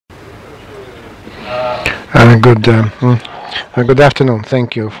Good afternoon.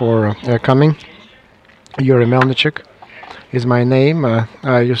 Thank you for coming. Yury Melnichek is my name.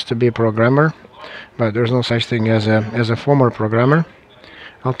 I used to be a programmer, but there's no such thing as a former programmer.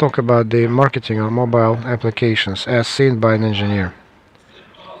 I'll talk about the marketing of mobile applications as seen by an engineer.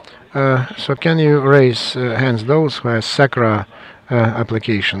 So can you raise hands those who have SECR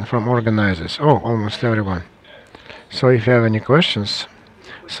application from organizers? Oh, almost everyone. So if you have any questions,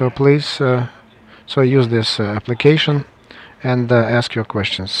 so please so use this application and ask your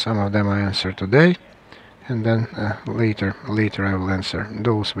questions. Some of them I answer today, and then later I will answer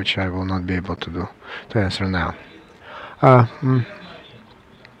those which I will not be able to answer now.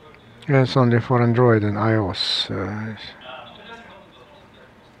 Yeah, it's only for Android and iOS.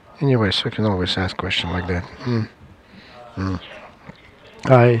 Anyways, we can always ask questions like that.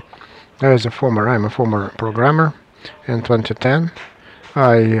 I'm a former programmer. In 2010,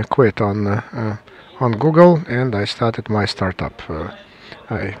 I quit on Google and I started my startup.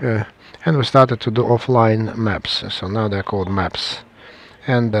 And we started to do offline maps. So now they're called maps.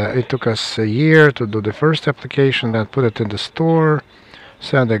 And it took us a year to do the first application, then put it in the store.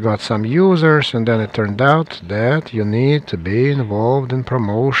 So they got some users, and then it turned out that you need to be involved in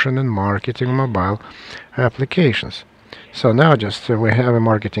promotion and marketing mobile applications. So now just we have a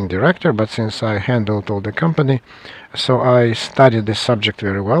marketing director, but since I handled all the company, so I studied this subject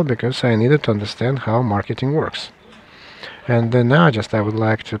very well because I needed to understand how marketing works. And then now just I would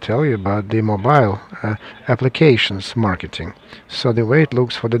like to tell you about the mobile applications marketing. So the way it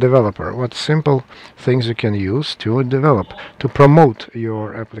looks for the developer, what simple things you can use to develop, to promote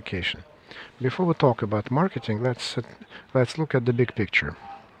your application. Before we talk about marketing, let's look at the big picture.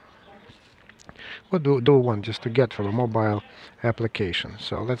 What do we want just to get from a mobile application?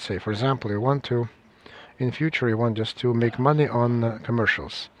 So let's say, for example, you want to, in future, you want just to make money on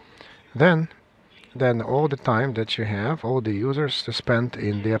commercials. Then all the time that you have, all the users to spend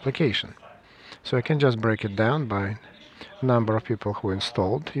in the application. So you can just break it down by number of people who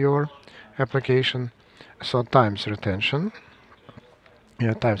installed your application. So times retention.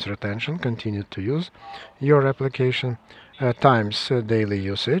 Times retention, continue to use your application, times daily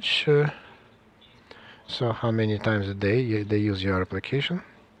usage. So how many times a day they use your application?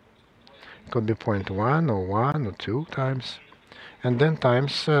 Could be 0.1 or 1 or 2 times. And then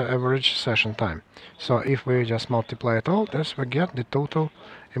times average session time. So if we just multiply it all, this we get the total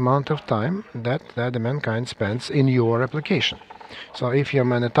amount of time that the mankind spends in your application. So if you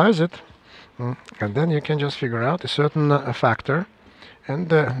monetize it, and then you can just figure out a certain factor, and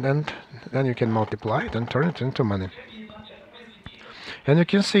then you can multiply it and turn it into money. And you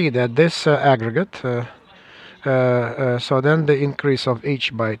can see that this aggregate, so then the increase of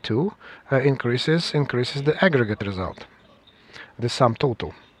each by 2 increases the aggregate result, the sum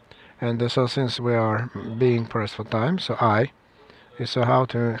total. And so since we are being pressed for time, so so how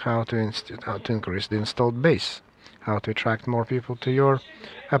to increase the installed base, how to attract more people to your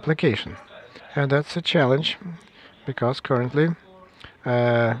application. And that's a challenge because currently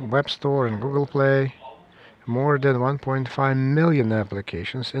Web Store and Google Play, more than 1.5 million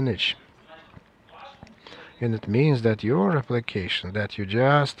applications in each. And it means that your application that you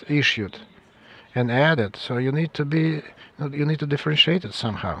just issued and added, so you need to differentiate it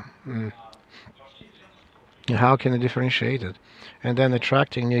somehow. How can you differentiate it? And then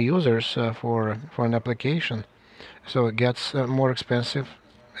attracting new users for an application, so it gets more expensive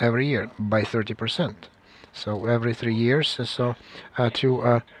every year by 30%. So every 3 years, so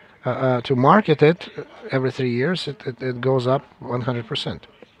to market it every 3 years, it goes up 100%.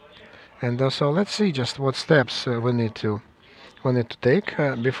 And so let's see just what steps we need to take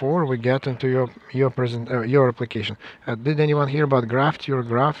before we get into your application. Did anyone hear about your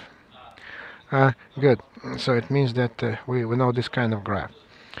graph? Good. So it means that we know this kind of graph.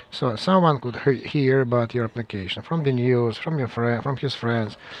 So someone could hear about your application from the news, from his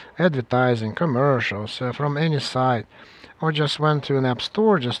friends, advertising, commercials, from any site, or just went to an app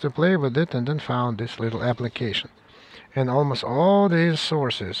store just to play with it and then found this little application. And almost all these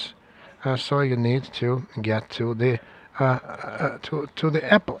sources, so you need to get to the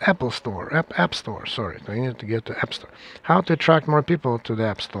Apple Store, App Store. Sorry, so you need to get to App Store. How to attract more people to the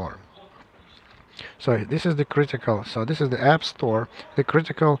App Store? So this is the critical. So this is the App Store, the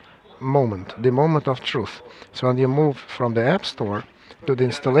critical moment, the moment of truth. So when you move from the App Store to the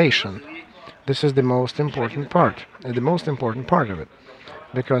installation, this is the most important part, of it,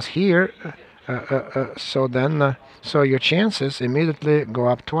 because here, so your chances immediately go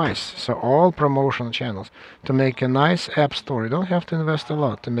up twice. So all promotion channels to make a nice App Store. You don't have to invest a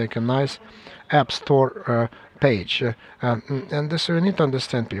lot to make a nice App Store page. And this we need to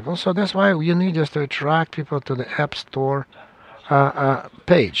understand people. So that's why you need just to attract people to the App Store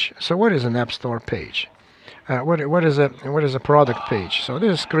page. So what is an App Store page? What is a product page? So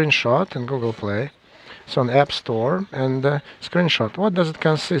this is a screenshot in Google Play. So an App Store and screenshot. What does it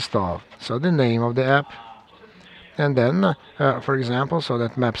consist of? So the name of the app, and then, for example, so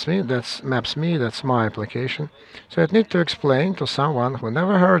that maps me. That's my application. So I need to explain to someone who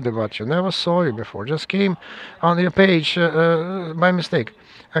never heard about you, never saw you before, just came on your page by mistake,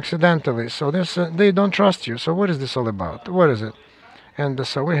 accidentally. So this they don't trust you. So what is this all about? What is it? And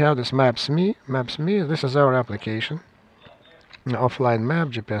so we have this maps me. This is our application. Offline map,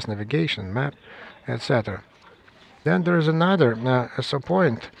 GPS navigation map, etc. Then there is another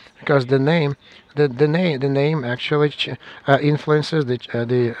point, because the name actually influences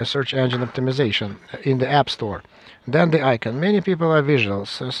the search engine optimization in the App Store. Then the icon. Many people are visuals,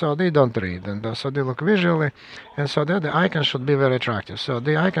 so they don't read, and so they look visually, and so that the icon should be very attractive. So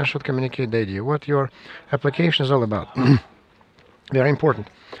the icon should communicate the idea what your application is all about. Very important.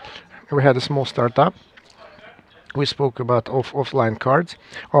 We had a small startup. We spoke about offline cards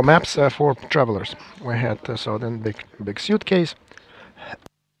or maps for travelers. We had so then big suitcase,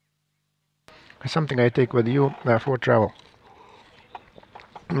 something I take with you for travel.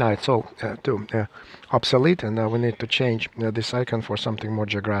 Now it's all too obsolete, and we need to change this icon for something more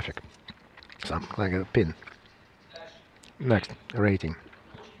geographic, something like a pin. Next, rating.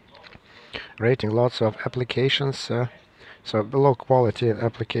 Lots of applications. So low quality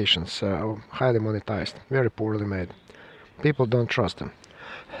applications, highly monetized, very poorly made. People don't trust them.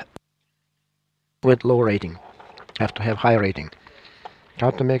 With low rating, have to have high rating. How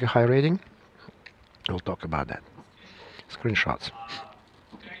to make a high rating? We'll talk about that. Screenshots.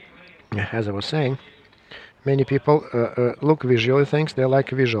 As I was saying, many people look visually things. They like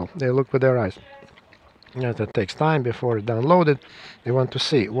visual. They look with their eyes. That takes time before it's downloaded. They want to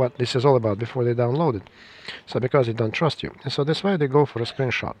see what this is all about before they download it. So because they don't trust you. And so that's why they go for a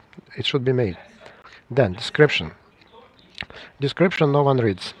screenshot. It should be made. Then description. Description no one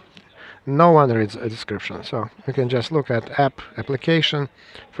reads. No one reads a description. So you can just look at application,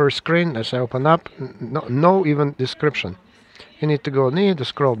 first screen, as I open up, no even description. You need to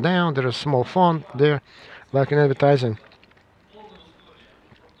scroll down. There is a small font there, like in advertising.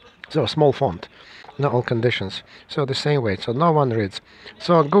 So small font. Not all conditions. So the same way. So no one reads.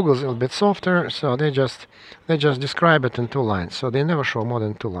 So Google's a little bit softer. So they just describe it in 2 lines. So they never show more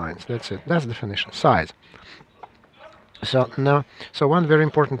than 2 lines. That's it. That's definition. Size. So now, one very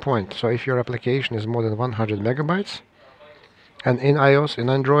important point. So if your application is more than 100 megabytes, and in iOS, in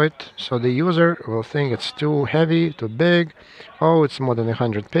Android, so the user will think it's too heavy, too big. Oh, it's more than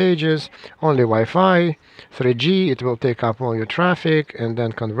 100 pages, only Wi-Fi, 3G, it will take up all your traffic, and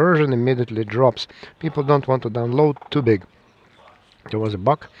then conversion immediately drops. People don't want to download too big. There was a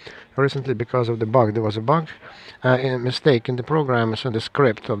bug recently. Because of the bug, there was a bug, a mistake in the program, so the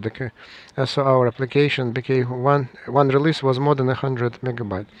script of the so our application became one release was more than 100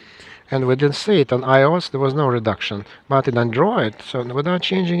 megabytes. And we didn't see it on iOS. There was no reduction, but in Android, so without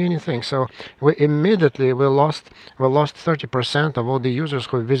changing anything, so we immediately lost 30% of all the users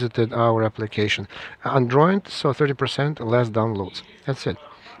who visited our application. Android, so 30% less downloads. That's it.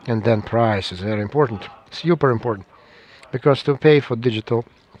 And then price is very important, super important, because to pay for digital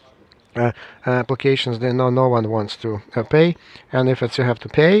applications, they know no one wants to pay, and if you have to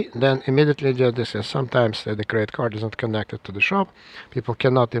pay, then immediately this is sometimes the credit card is not connected to the shop. People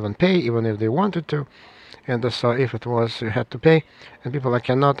cannot even pay, even if they wanted to, and so if it was you had to pay, and people I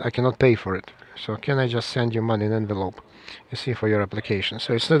cannot pay for it. So can I just send you money in an envelope? You see, for your application.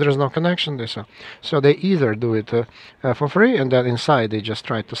 So there's no connection. So they either do it for free, and then inside they just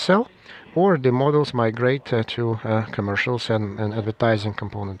try to sell, or the models migrate to commercials and advertising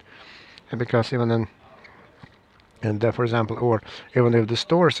component. Because even for example, or even if the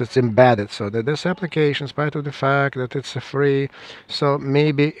stores, it's embedded, so that this application, in spite of the fact that it's free, so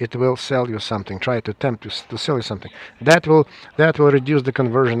maybe it will sell you something, try to attempt to sell you something. That will reduce the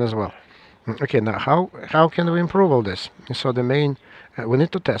conversion as well. Okay, now how can we improve all this? So the main, we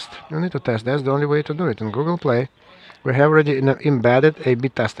need to test. That's the only way to do it. In Google Play, we have already embedded A/B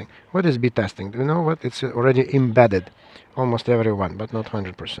testing. What is B testing? Do you know what? It's already embedded, almost everyone, but not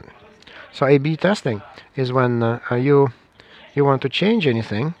 100%. So A/B testing is when you want to change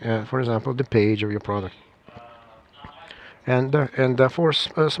anything, for example, the page of your product, and for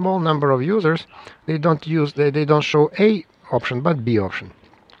a small number of users, they don't show A option but B option.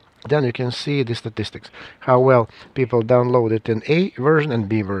 Then you can see the statistics, how well people download it in A version and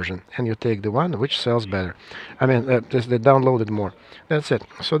B version, and you take the one which sells better. I mean, they downloaded more. That's it.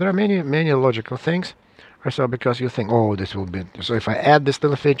 So there are many logical things So because you think, oh, this will be, so if I add this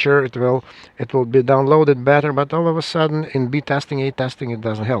little feature, it will be downloaded better. But all of a sudden, in B testing, A testing, it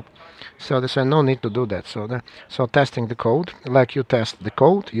doesn't help. So they say no need to do that. So testing the code, like you test the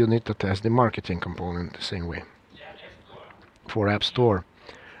code, you need to test the marketing component the same way for App Store.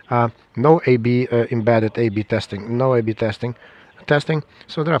 No A/B embedded A/B testing, no A/B testing.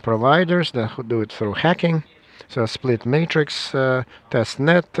 So there are providers that who do it through hacking. So split matrix, test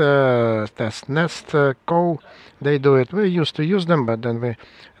nest, co. They do it. We used to use them, but then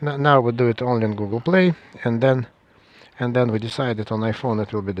now we do it only on Google Play, and then we decided on iPhone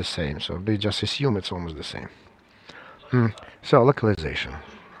it will be the same. So we just assume it's almost the same. So localization.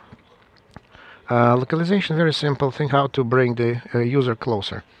 Localization, very simple thing, how to bring the user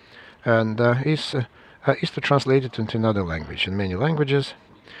closer, and is to translate it into another language. In many languages,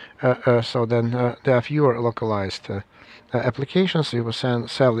 so then there are fewer localized applications.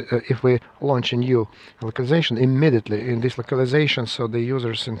 If we launch a new localization immediately in this localization, so the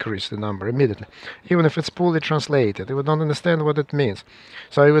users increase the number immediately, even if it's poorly translated. We don't understand what it means.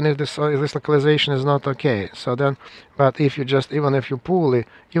 So even if this localization is not okay, so then, but if you just even a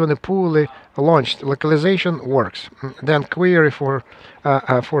poorly launched localization works, then query for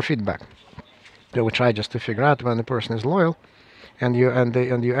feedback. So we try just to figure out when the person is loyal, and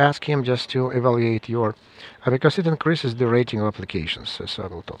you ask him just to evaluate your because it increases the rating of applications. So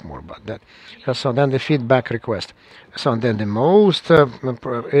we'll talk more about that. So then the feedback request. So then the most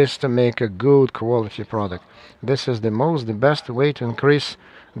is to make a good quality product. This is the best way to increase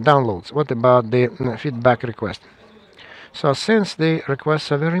downloads. What about the feedback request? So since the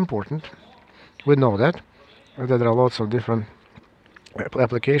requests are very important, we know that there are lots of different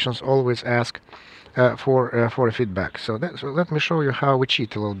applications always ask for feedback. So let me show you how we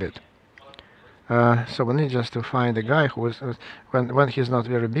cheat a little bit. So we need just to find a guy who is when he's not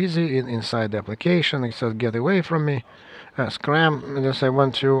very busy inside the application. He says, "Get away from me, scram." And just I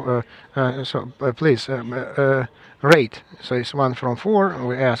want to please rate. So it's 1 from 4.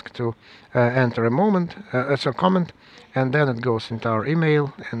 We ask to enter a comment, and then it goes into our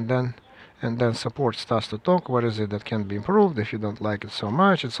email, and then support starts to talk. What is it that can be improved? If you don't like it so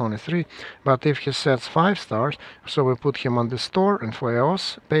much, it's only 3. But if he sets 5 stars, so we put him on the store and for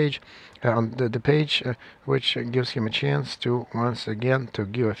iOS page, on the page which gives him a chance to once again to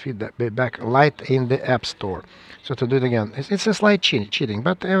give a feedback light in the App Store. So to do it again, it's a slight cheating,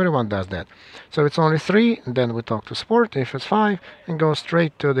 but everyone does that. So it's only 3, then we talk to support. If it's 5, and go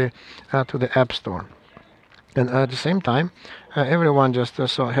straight to the App Store. And at the same time, everyone just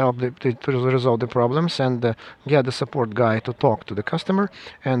help to resolve the problems and get the support guy to talk to the customer,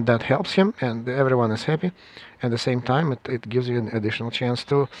 and that helps him, and everyone is happy. At the same time, it gives you an additional chance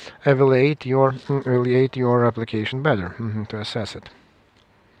to evaluate your application better, to assess it.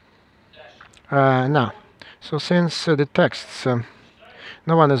 Now, so since the texts,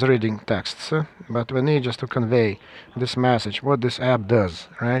 no one is reading texts, but we need just to convey this message, what this app does,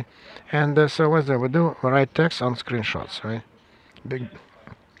 right? And so what do? We write text on screenshots, right? Big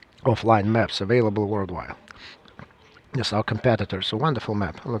offline maps available worldwide. Yes, our competitors, a wonderful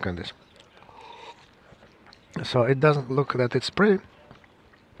map. Look at this. So it doesn't look that it's pretty,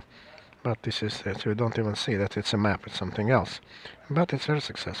 but this is it. You don't even see that it's a map, it's something else. But it's very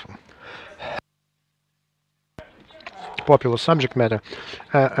successful. Popular subject matter,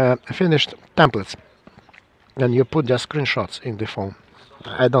 finished templates, and you put just screenshots in the phone.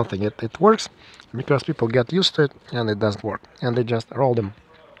 I don't think it works, because people get used to it and it doesn't work, and they just roll them,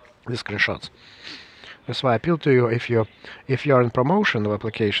 the screenshots. That's why I appeal to you, if you are in promotion of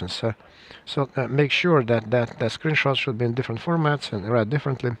applications, make sure that the screenshots should be in different formats and read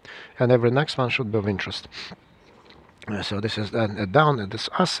differently, and every next one should be of interest. So this is down, this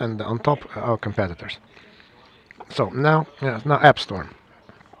us, and on top our competitors. So now App Store.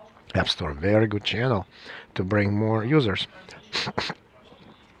 App Store, very good channel to bring more users.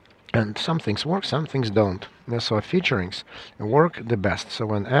 And some things work, some things don't. So featurings work the best. So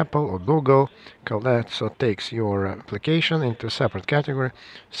when Apple or Google takes your application into a separate category,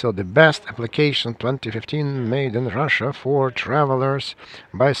 so the best application 2015 made in Russia for travelers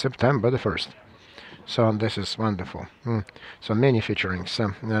by September the 1st. So this is wonderful. So many featurings.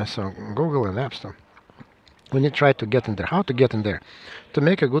 So Google and App Store. When you try to get in there, how to get in there? To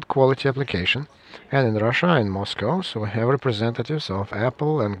make a good quality application. And in Russia, in Moscow, so we have representatives of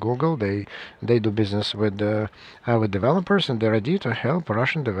Apple and Google. They do business with developers, and they're ready to help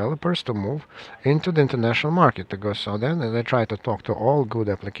Russian developers to move into the international market. So then they try to talk to all good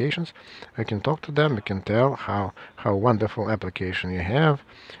applications. We can talk to them. We can tell how wonderful application you have,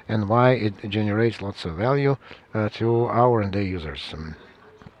 and why it generates lots of value to our and their users.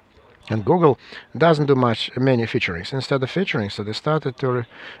 And Google doesn't do many featurings. Instead of featuring, so they started to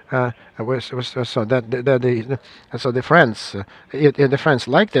so the friends the friends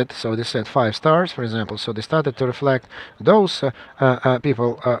liked it, so they said 5 stars, for example. So they started to reflect those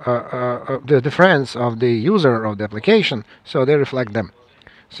people, the friends of the user of the application. So they reflect them.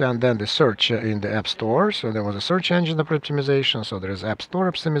 So and then the search in the App Store. So there was a search engine optimization. So there is App Store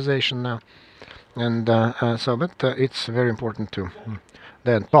optimization now, and but it's very important too.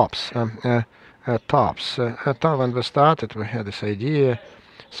 Then tops. Tops. When we started, we had this idea.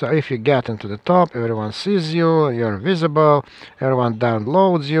 So if you get into the top, everyone sees you, you're visible, everyone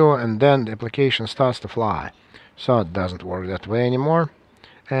downloads you, and then the application starts to fly. So it doesn't work that way anymore.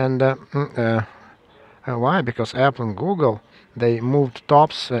 And why? Because Apple and Google, they moved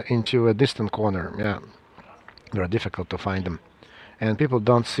tops into a distant corner. Yeah, they're difficult to find them. And people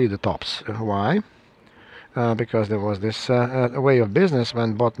don't see the tops. Why? Because there was this way of business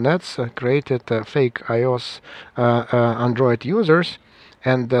when botnets created fake iOS Android users,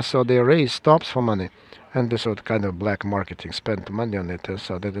 and so they raised tops for money. And this was kind of black marketing, spent money on it.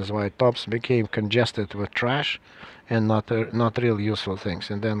 So that is why tops became congested with trash and not real useful things.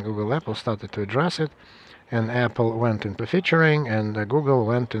 And then Google Apple started to address it, and Apple went into featuring, and Google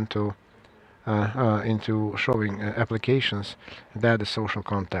went into showing applications that the social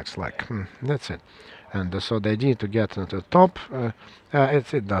context like. That's it. And so the idea to get into the top,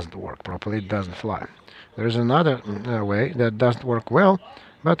 it doesn't work properly. It doesn't fly. There is another way that doesn't work well,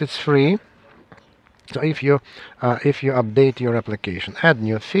 but it's free. So if you update your application, add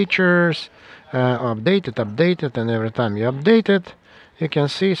new features, update it, and every time you update it, you can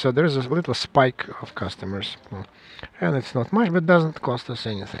see. So there's a little spike of customers, and it's not much, but doesn't cost us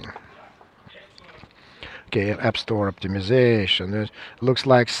anything. Okay, App Store optimization. It looks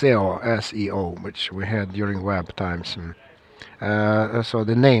like SEO, which we had during web times. So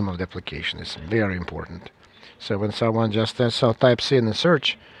the name of the application is very important. So when someone just types in a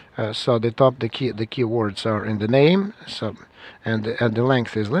search, so the keywords are in the name. So and the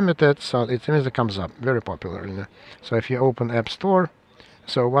length is limited. So it means it comes up very popular. So if you open App Store,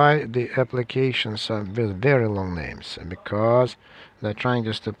 so why the applications with very long names? Because they're trying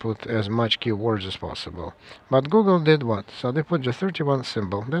just to put as much keywords as possible. But Google did what? So they put just 31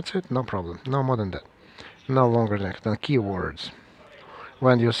 symbol. That's it. No problem. No more than that. No longer than keywords.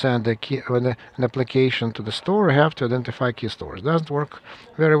 When you send an application to the store, you have to identify key stores. Doesn't work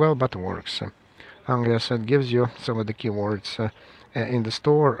very well, but works. Unless it gives you some of the keywords in the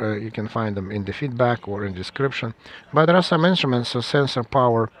store, you can find them in the feedback or in description. But there are some instruments, so sensor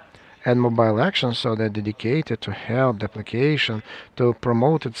power and mobile actions, so they're dedicated to help the application to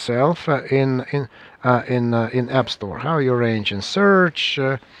promote itself in App Store. How you arrange in search,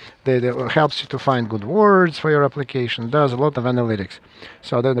 that helps you to find good words for your application. Does a lot of analytics.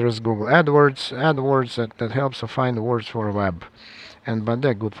 So then there is Google AdWords that helps to find words for web, but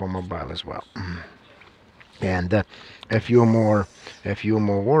they're good for mobile as well. And a few more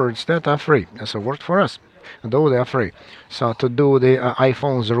words that are free. So worked for us. Though they are free. So to do the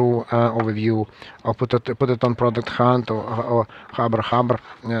iPhones rule overview, or put it on Product Hunt or Harbor,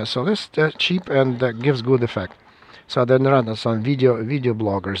 so this cheap and gives good effect. So then there are some video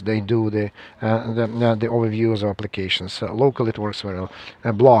bloggers. They do the overviews of applications. Locally it works very well.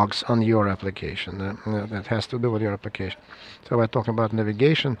 Blogs on your application that has to do with your application. So we're talking about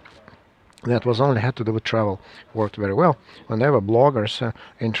navigation. That was only had to do with travel. Worked very well. Whenever bloggers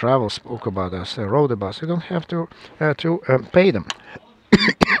in travel spoke about us, wrote about us, you don't have to pay them.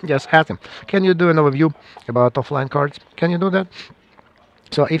 Just ask them. Can you do an overview about offline cards? Can you do that?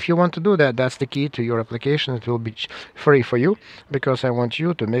 So if you want to do that, that's the key to your application. It will be free for you, because I want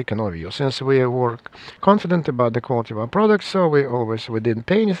you to make an overview. Since we were confident about the quality of our products, so we didn't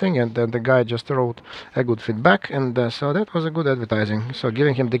pay anything, and then the guy just wrote a good feedback, and so that was a good advertising. So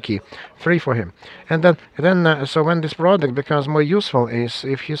giving him the key, free for him. And then so when this product becomes more useful is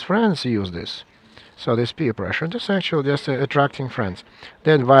if his friends use this. So this peer pressure, this actually just attracting friends.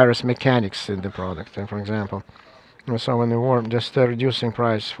 Then virus mechanics in the product, for example. So when we were just reducing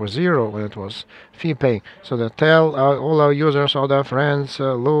price for 0 when it was fee paying, so that tell all our users, all our friends,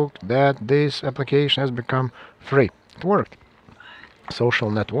 look that this application has become free. It worked.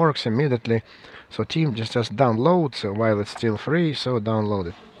 Social networks immediately. So team just downloads while it's still free, so download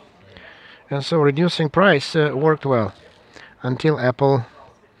it. And so reducing price worked well until Apple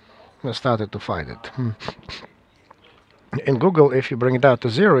started to fight it. In Google, if you bring it out to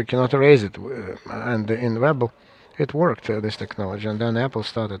 0, you cannot erase it, and in web it worked, this technology, and then Apple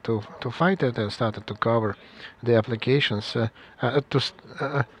started to fight it and started to cover the applications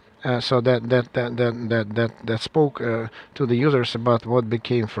So that spoke to the users about what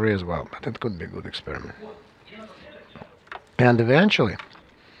became free as well. But it could be a good experiment. And eventually,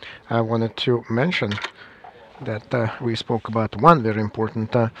 I wanted to mention that we spoke about one very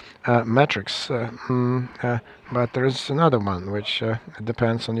important metrics, but there is another one which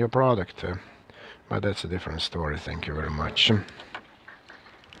depends on your product. But that's a different story. Thank you very much.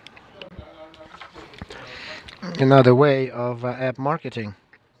 Another way of app marketing.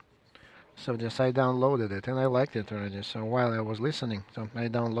 So just I downloaded it and I liked it already. So while I was listening, so I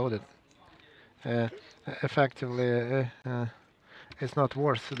downloaded. Uh, Effectively, it's not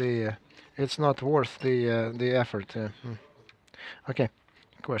worth the effort. Okay,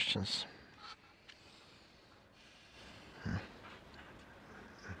 questions.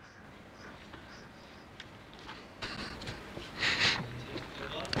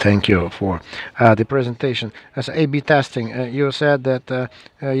 Thank you for the presentation. As A/B testing, you said that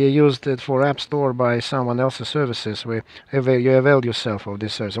you used it for App Store by someone else's services. You availed yourself of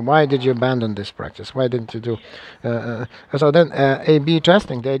this service. Why did you abandon this practice? Why didn't you do? So then, A/B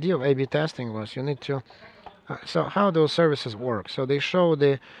testing. The idea of A/B testing was you need to. So how those services work? So they show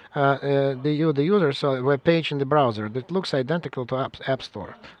the user so a web page in the browser that looks identical to App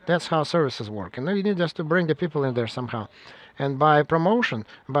Store. That's how services work. And then you need just to bring the people in there somehow. And by promotion,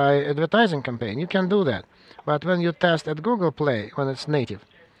 by advertising campaign, you can do that. But when you test at Google Play, when it's native,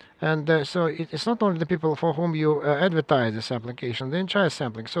 and so it's not only the people for whom you advertise this application, the entire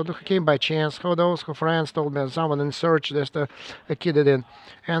sampling. So it came by chance, how those who friends told me, someone in search just keyed it in.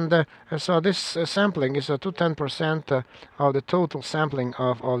 And so this sampling is to 10% of the total sampling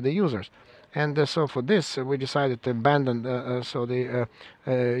of the users. And so for this, we decided to abandon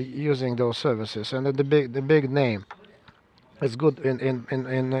using those services. And the big name. It's good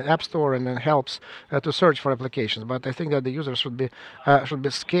in App Store and it helps to search for applications. But I think that the user should be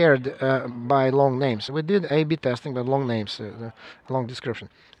scared by long names. We did A/B testing with long names, long description.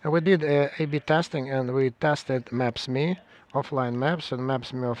 And we did A/B testing and we tested Maps.me offline maps and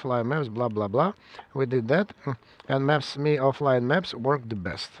Maps.me offline maps, blah blah blah. We did that, and Maps.me offline maps worked the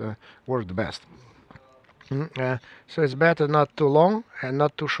best. So it's better not too long and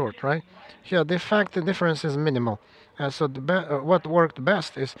not too short, right? Yeah, the difference is minimal. So what worked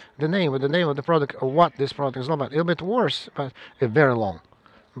best is the name of the product, or what this product is all about. A little bit worse, but very long.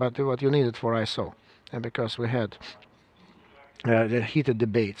 But what you needed for ISO, and because we had the heated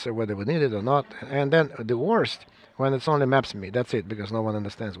debates whether we need it or not. And then the worst, when it's only Maps.me, that's it, because no one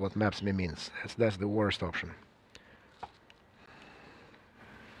understands what Maps.me means. That's the worst option.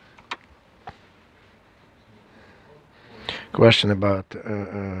 Question about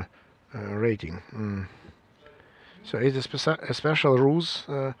rating. So is there a special rules?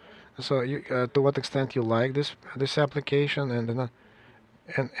 So to what extent you like this application,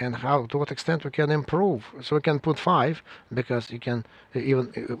 and how, to what extent we can improve? So we can put 5 because you can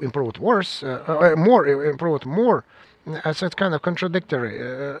even improve it worse, more improve it more. So it's kind of contradictory.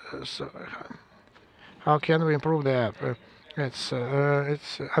 So how can we improve the app? It's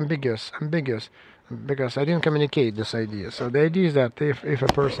ambiguous because I didn't communicate this idea. So the idea is that if a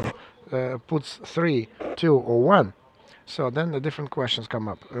person puts 3, 2, or 1, so then the different questions come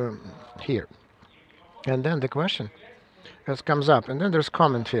up here, and then the question comes up, and then there's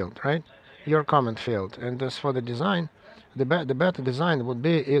comment field, right? Your comment field, and this for the design. The better design would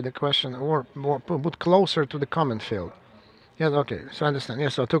be if the question or put closer to the comment field. Yes, okay, so I understand.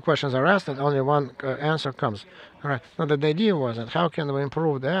 Yes, so 2 questions are asked and only 1 answer comes. All right. Now the idea was that how can we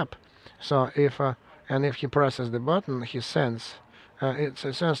improve the app? So if he presses the button, he sends it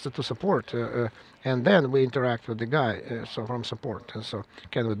sends to support, and then we interact with the guy. So from support. And so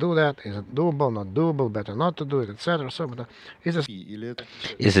can we do that? Is it doable? Not doable? Better not to do it, etc. So, but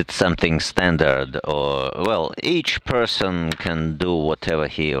is it something standard, or well, each person can do whatever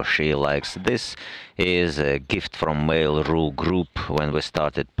he or she likes? This is a gift from Mail.ru Group. When we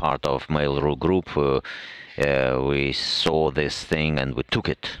started part of Mail.ru Group, we saw this thing and we took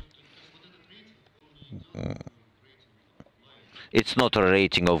it. It's not a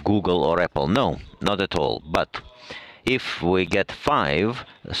rating of Google or Apple, no, not at all. But if we get 5,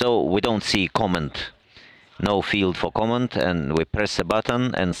 so we don't see comment, no field for comment, and we press a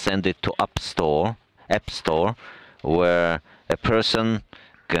button and send it to App Store, where a person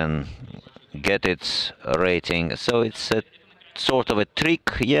can get its rating. So it's a sort of a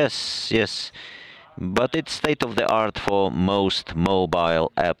trick, yes, but it's state of the art for most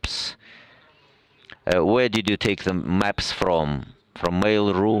mobile apps. Where did you take the maps from? From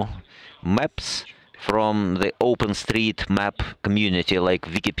Mail.ru? Maps from the OpenStreetMap community, like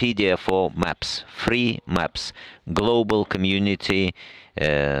Wikipedia for maps, free maps, global community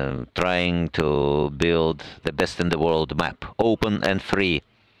trying to build the best in the world map, open and free.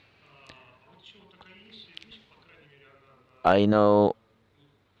 I know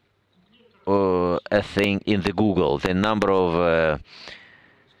a thing in the Google, the number of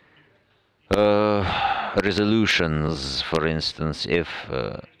resolutions, for instance, if,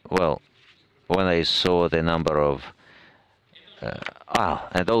 well, when I saw the number of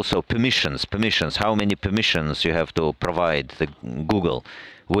and also permissions, how many permissions you have to provide the Google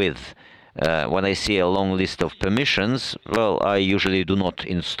with. When I see a long list of permissions, well, I usually do not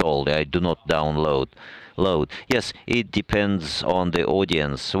install, I do not download. Yes, it depends on the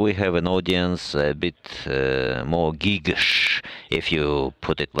audience. We have an audience a bit more geekish, if you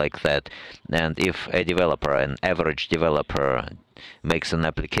put it like that. And if a developer, an average developer, makes an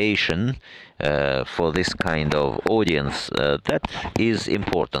application for this kind of audience, that is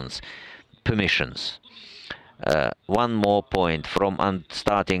important. Permissions. One more point,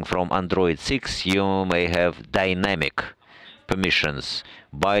 starting from Android 6, you may have dynamic permissions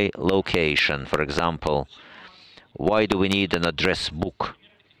by location. For example, why do we need an address book?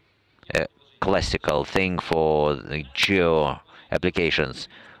 A classical thing for the geo applications.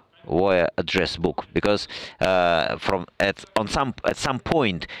 Why address book? Because at some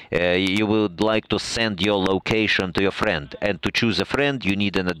point you would like to send your location to your friend, and to choose a friend you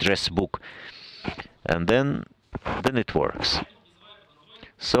need an address book, and then it works.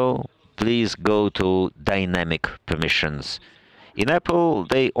 So please go to dynamic permissions. In Apple,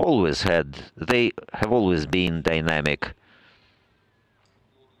 they have always been dynamic.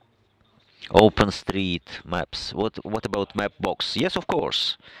 OpenStreetMaps. What about Mapbox? Yes, of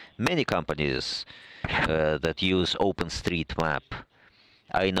course. Many companies that use OpenStreetMap.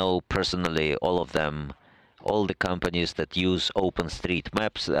 I know personally all of them. All the companies that use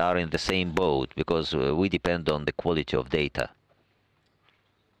OpenStreetMaps are in the same boat, because we depend on the quality of data.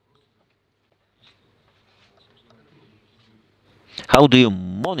 How do you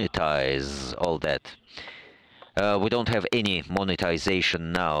monetize all that? We don't have any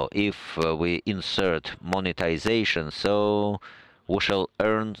monetization now. If we insert monetization, so we shall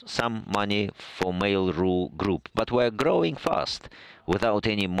earn some money for Mail.ru Group. But we're growing fast without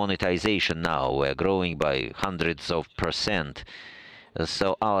any monetization now. We're growing by hundreds of %.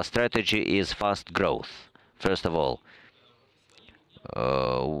 So our strategy is fast growth. First of all,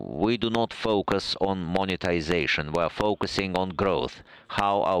 we do not focus on monetization. We're focusing on growth.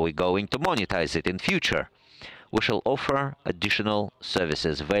 How are we going to monetize it in future? We shall offer additional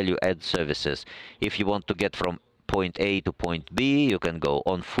services, value-add services. If you want to get from point A to point B, you can go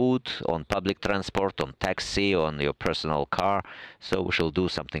on foot, on public transport, on taxi, on your personal car. So we shall do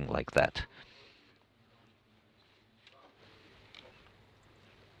something like that.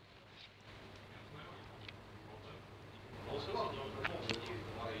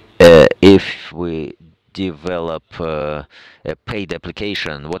 If we develop a paid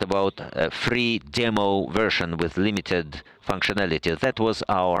application, what about a free demo version with limited functionality? That was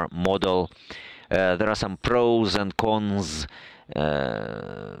our model. There are some pros and cons.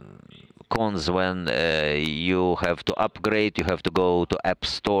 Cons when you have to upgrade, you have to go to App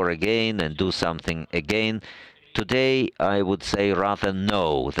Store again and do something again. Today, I would say rather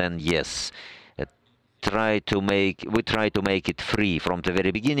no than yes. We try to make it free from the very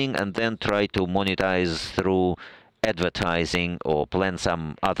beginning, and then try to monetize through advertising, or plan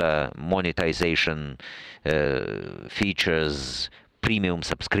some other monetization features, premium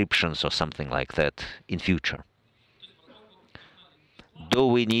subscriptions or something like that in future. Do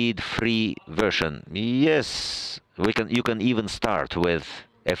we need free version? Yes, you can even start with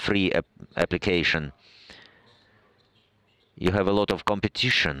a free application. You have a lot of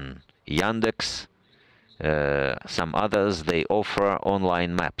competition. Yandex, some others, they offer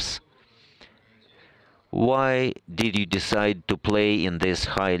online maps. Why did you decide to play in this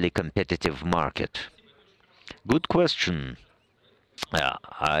highly competitive market? Good question.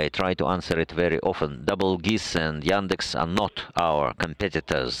 I try to answer it very often. Double GIS and Yandex are not our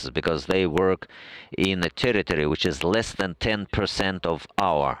competitors, because they work in a territory which is less than 10% of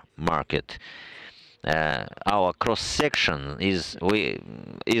our market. Our cross-section is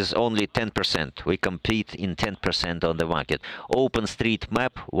only 10%. We compete in 10% on the market.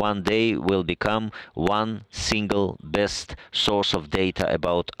 OpenStreetMap one day will become one single best source of data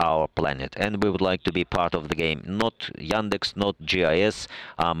about our planet, and we would like to be part of the game. Not Yandex, not GIS,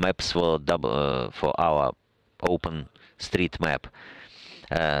 maps for our OpenStreetMap.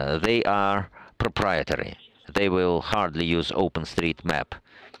 They are proprietary. They will hardly use OpenStreetMap.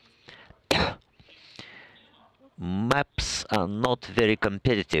 maps are not very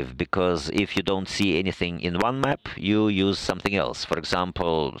competitive, because if you don't see anything in one map, you use something else. For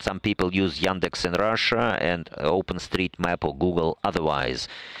example, some people use Yandex in Russia and OpenStreetMap or Google otherwise.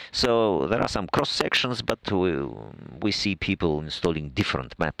 So there are some cross sections, but we see people installing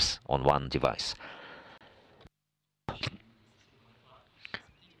different maps on one device.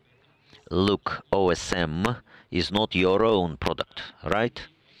 Look, OSM is not your own product, right?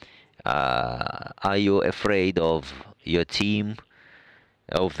 Are you afraid of your team,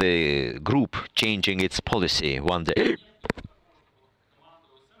 of the group changing its policy one day?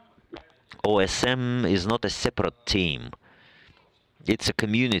 OSM is not a separate team. It's a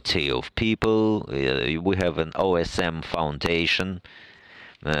community of people. We have an OSM foundation.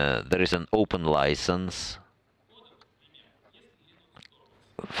 There is an open license.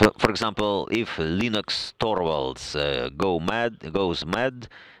 For example, if Linux Torvalds goes mad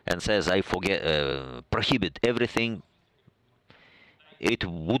and says, I prohibit everything, it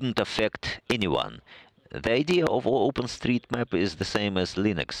wouldn't affect anyone. The idea of OpenStreetMap is the same as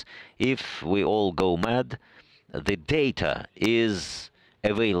Linux. If we all go mad, the data is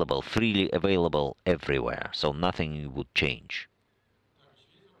available, freely available everywhere, so nothing would change.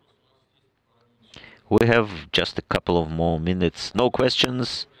 We have just a couple of more minutes. No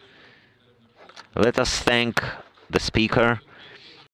questions? Let us thank the speaker.